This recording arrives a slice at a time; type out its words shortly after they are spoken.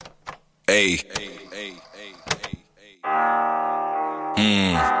Ay.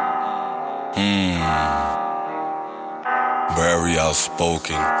 Very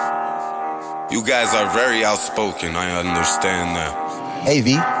outspoken. You guys are very outspoken, I understand that.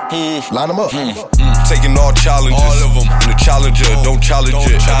 AV, line them up. Taking all challenges, all of them. And the challenger, don't challenge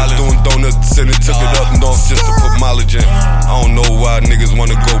it. I was doing donuts and it took it up north just to put mileage in. I don't know why niggas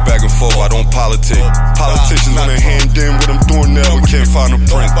wanna go back and forth, I don't politic. Politicians wanna hand in what I'm doing now, we can't find a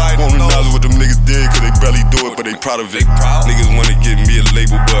print. Won't acknowledge what them niggas did, cause they barely do it, but they proud of it. Niggas wanna give me a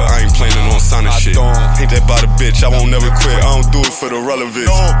label, but I ain't planning on signing shit. Ain't that by the bitch, I won't never quit, I don't do it for the relevance.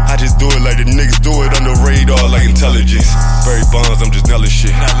 I just do it like the niggas do it under radar like intelligence. Very bonds, I'm just Nelly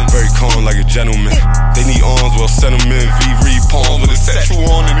shit. Very calm like a gentleman. They need arms, well send them in. V read poems with a sexual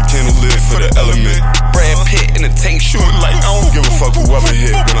on and a candle lit for the element. Brad Pitt in the tank shooting like I don't give a fuck whoever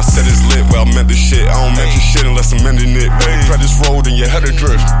hit. When I said it's lit, well I meant the shit. I don't mention shit unless I'm ending it. When the credits rolled and your head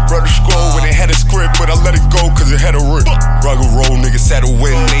adrift. Brother scroll when they had a script, but I let it go cause it had a rip. Rugged roll, niggas had a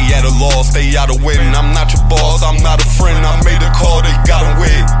win, they had a loss, they out a win. I'm not your boss, I'm not a friend. I made a call, they gotta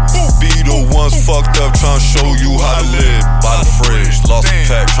win. Be the ones fucked up, trying to show you how to live. By the fridge, lost the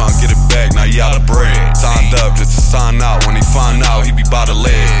pack, trying to get it back, now you out of bread. Signed up just to sign out, when they find out, he be by the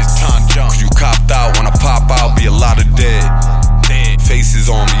legs. Cause you copped out, when I pop out, be a lot of dead. Faces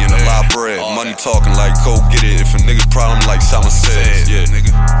on me and a lot of bread. Money talking like go get it, if a nigga problem like Simon says. Yeah,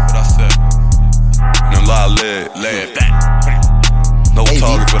 nigga, what I said. And a lot of lead. No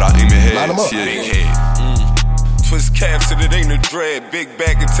target, but I aim at heads. Yeah. Big head. Twist caps till it ain't a dread. Big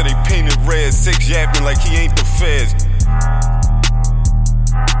back until they painted red. Six yapping like he ain't the feds.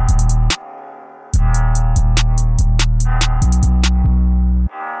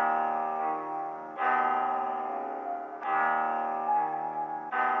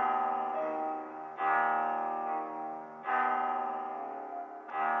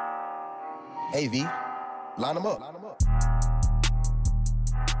 AV, line them up.